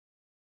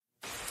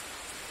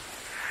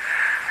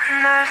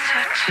날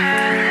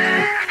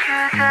스치는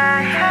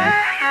그대의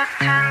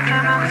옅은 그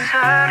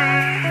목소리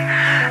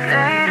내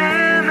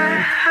이름을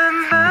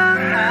한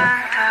번만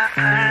더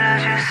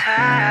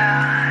불러주세요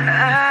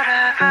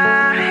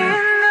알아버린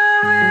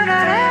노을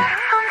아래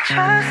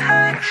멈춰서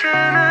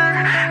있지만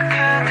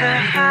그대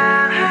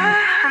향해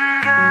한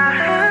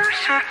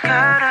걸음씩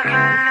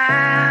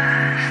걸어갈래요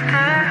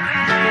Stay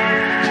with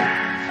you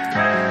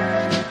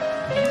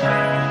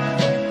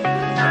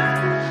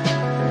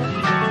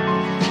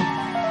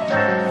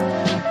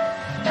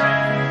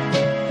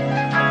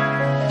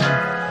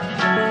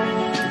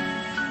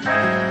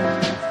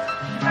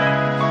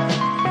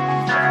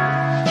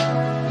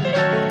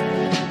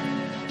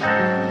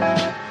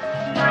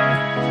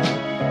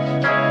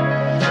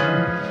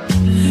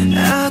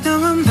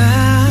어두운 밤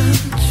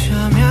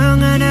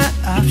조명 하나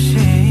없이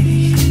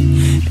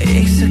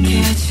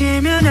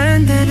익숙해지면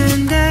안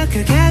되는데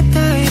그게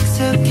더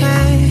익숙해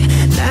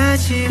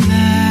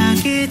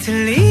마지막이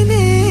들리는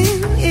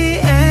이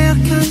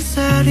에어컨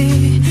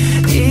소리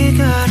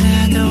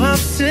이거라도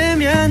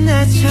없으면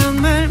나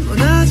정말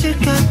무너질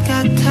것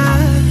같아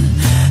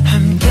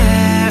함께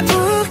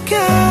웃고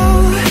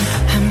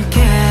함께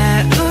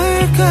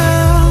울고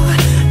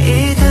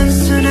이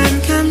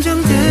단순한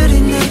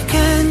감정들이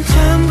내겐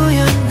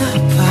전부였나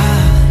봐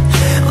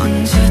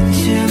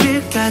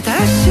언제쯤일까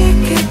다시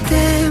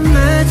그때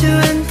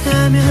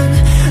마주한다면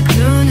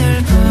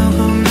눈을 보고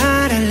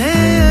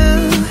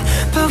말할래요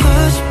보고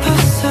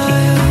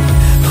싶었어요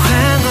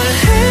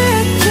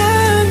황홀했던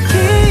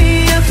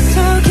기억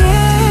속에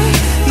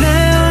내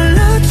홀로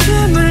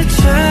춤을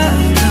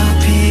춰도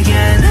비가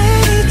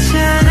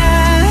내리잖아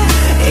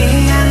이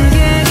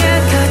안개가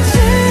커질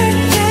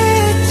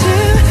때쯤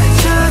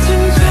젖은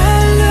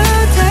발로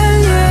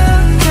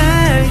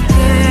달려갈게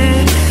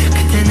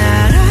그때 날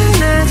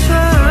안아줘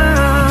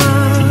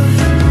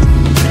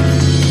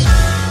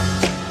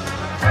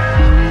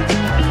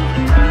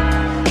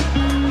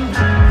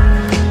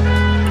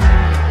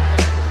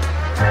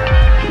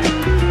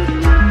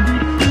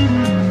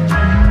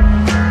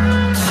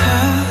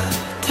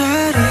저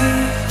달이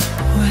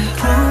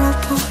외로워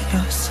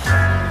보여서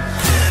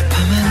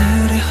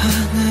밤하늘에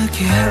환하게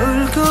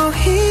울고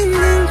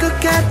있는 것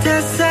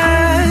같았어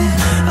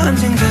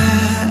언젠가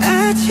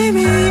아침이